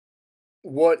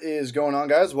What is going on,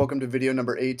 guys? Welcome to video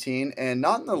number 18. And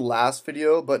not in the last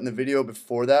video, but in the video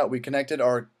before that, we connected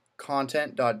our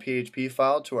content.php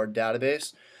file to our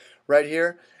database right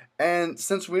here. And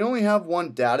since we only have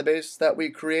one database that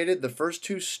we created, the first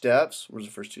two steps, where's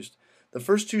the first two? The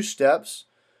first two steps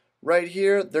right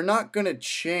here, they're not going to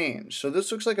change. So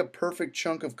this looks like a perfect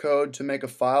chunk of code to make a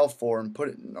file for and put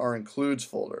it in our includes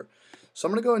folder. So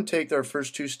I'm going to go and take our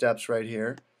first two steps right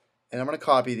here, and I'm going to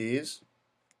copy these.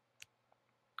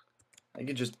 I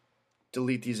can just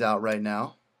delete these out right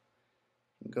now.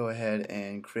 Go ahead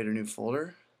and create a new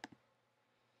folder.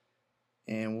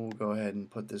 And we'll go ahead and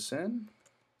put this in.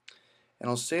 And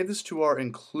I'll save this to our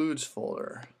includes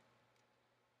folder.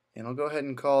 And I'll go ahead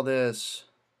and call this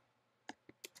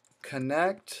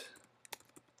connect.php.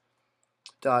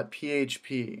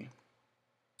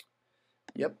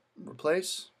 Yep,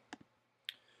 replace.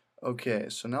 Okay,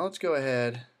 so now let's go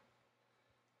ahead.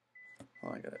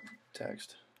 Oh, I got a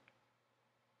text.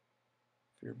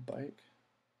 For your bike?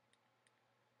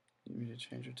 You need me to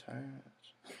change your tire?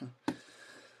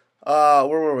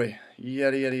 Where were we?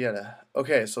 Yada yada yada.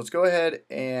 Okay, so let's go ahead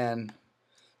and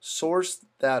source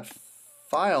that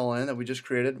file in that we just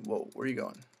created. Whoa, where are you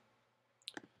going?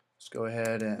 Let's go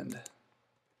ahead and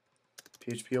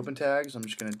PHP open tags. I'm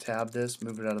just going to tab this,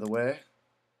 move it out of the way.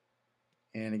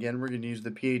 And again, we're going to use the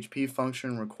PHP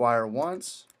function require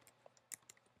once.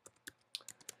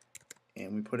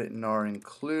 And we put it in our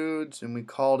includes, and we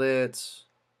called it,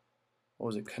 what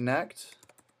was it, connect.php.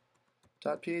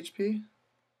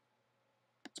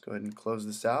 Let's go ahead and close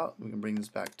this out. We can bring this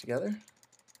back together.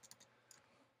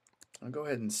 I'll go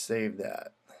ahead and save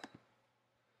that.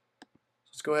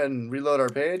 Let's go ahead and reload our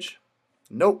page.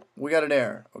 Nope, we got an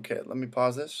error. Okay, let me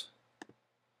pause this.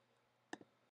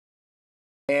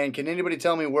 And can anybody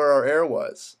tell me where our error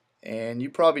was? And you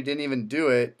probably didn't even do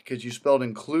it because you spelled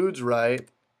includes right,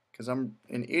 because I'm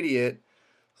an idiot.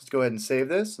 Let's go ahead and save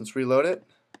this. Let's reload it.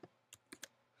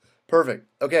 Perfect.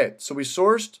 Okay, so we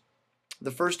sourced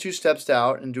the first two steps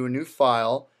out into a new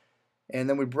file, and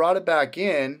then we brought it back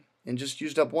in and just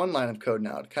used up one line of code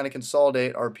now to kind of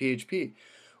consolidate our PHP.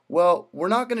 Well, we're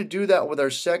not going to do that with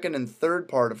our second and third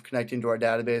part of connecting to our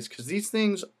database because these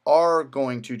things are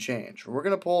going to change. We're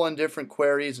going to pull in different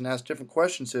queries and ask different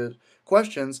questions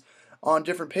on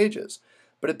different pages.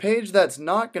 But a page that's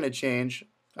not going to change,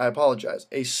 I apologize,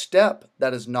 a step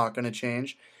that is not going to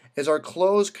change is our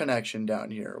close connection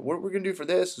down here. What we're going to do for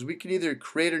this is we can either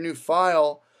create a new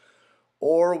file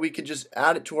or we could just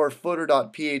add it to our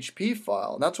footer.php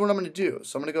file. And that's what I'm going to do.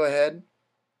 So I'm going to go ahead,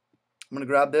 I'm going to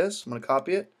grab this, I'm going to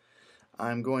copy it,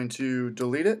 I'm going to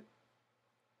delete it,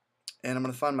 and I'm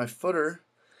going to find my footer.php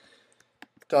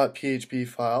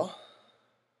file.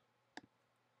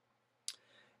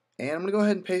 And I'm going to go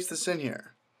ahead and paste this in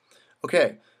here.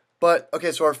 Okay,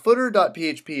 so our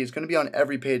footer.php is going to be on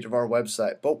every page of our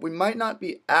website, but we might not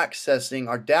be accessing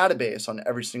our database on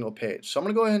every single page. So I'm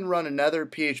going to go ahead and run another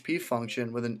PHP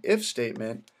function with an if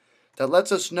statement that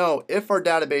lets us know if our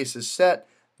database is set,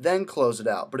 then close it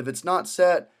out. But if it's not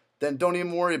set, then don't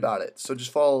even worry about it. So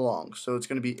just follow along. So it's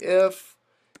going to be if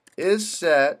is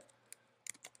set,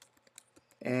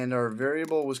 and our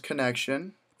variable was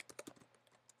connection.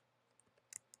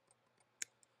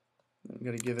 I'm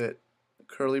going to give it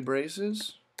curly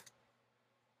braces.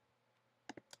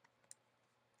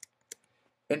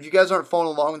 And if you guys aren't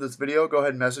following along with this video, go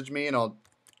ahead and message me and I'll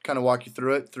kind of walk you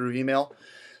through it through email.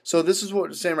 So this is what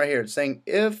it's saying right here. It's saying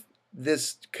if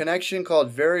this connection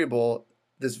called variable,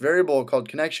 this variable called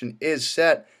connection is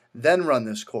set, then run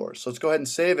this course. So let's go ahead and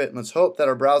save it and let's hope that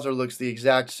our browser looks the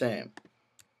exact same.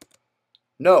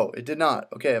 No, it did not.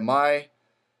 Okay, my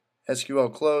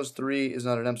SQL close 3 is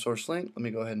not an mSource link. Let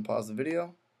me go ahead and pause the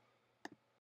video.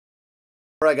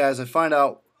 Alright guys, I found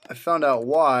out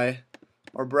why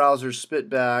our browser spit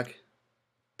back.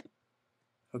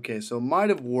 Okay, so it might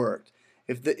have worked.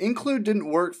 If the include didn't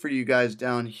work for you guys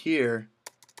down here,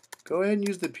 go ahead and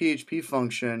use the PHP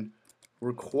function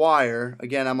require.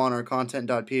 Again, I'm on our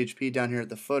content.php down here at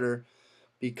the footer,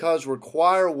 because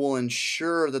require will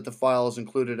ensure that the file is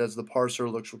included as the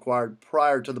parser looks required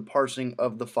prior to the parsing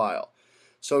of the file.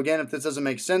 So again, if this doesn't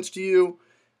make sense to you,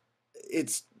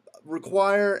 it's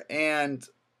require and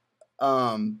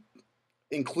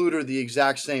include are the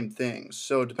exact same things.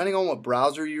 So depending on what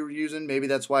browser you're using, maybe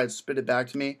that's why it spit it back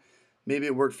to me. Maybe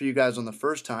it worked for you guys on the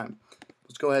first time.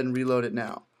 Let's go ahead and reload it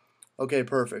now. Okay,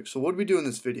 perfect. So what did we do in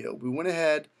this video? We went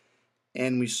ahead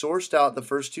and we sourced out the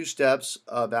first two steps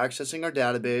of accessing our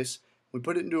database. We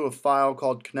put it into a file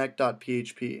called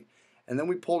connect.php. And then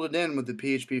we pulled it in with the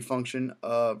PHP function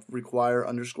of require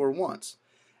 _once.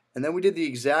 And then we did the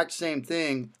exact same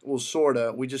thing, well,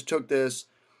 sorta. We just took this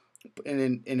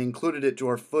and included it to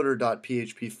our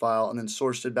footer.php file, and then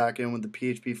sourced it back in with the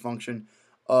PHP function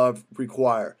of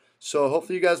require. So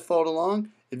hopefully you guys followed along.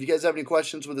 If you guys have any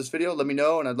questions with this video, let me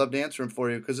know, and I'd love to answer them for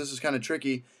you, because this is kind of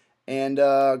tricky. And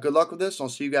good luck with this. I'll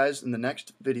see you guys in the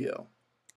next video.